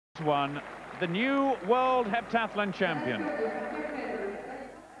just won, the new world heptathlon champion.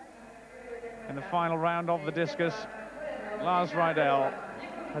 In the final round of the discus, Lars Riedel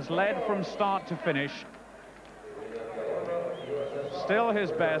has led from start to finish. Still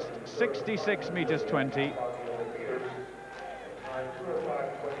his best, 66 meters 20.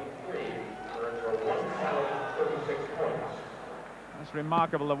 It's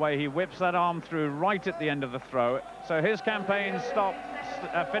remarkable the way he whips that arm through right at the end of the throw. So his campaign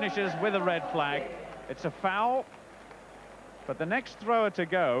finishes with a red flag. It's a foul. But the next thrower to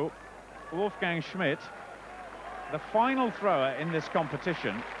go, Wolfgang Schmidt, the final thrower in this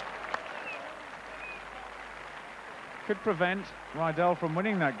competition, could prevent Riedel from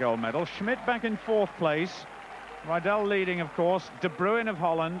winning that gold medal. Schmidt back in 4th place. Riedel leading, of course. De Bruin of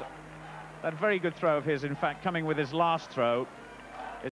Holland. That very good throw of his, in fact, coming with his last throw.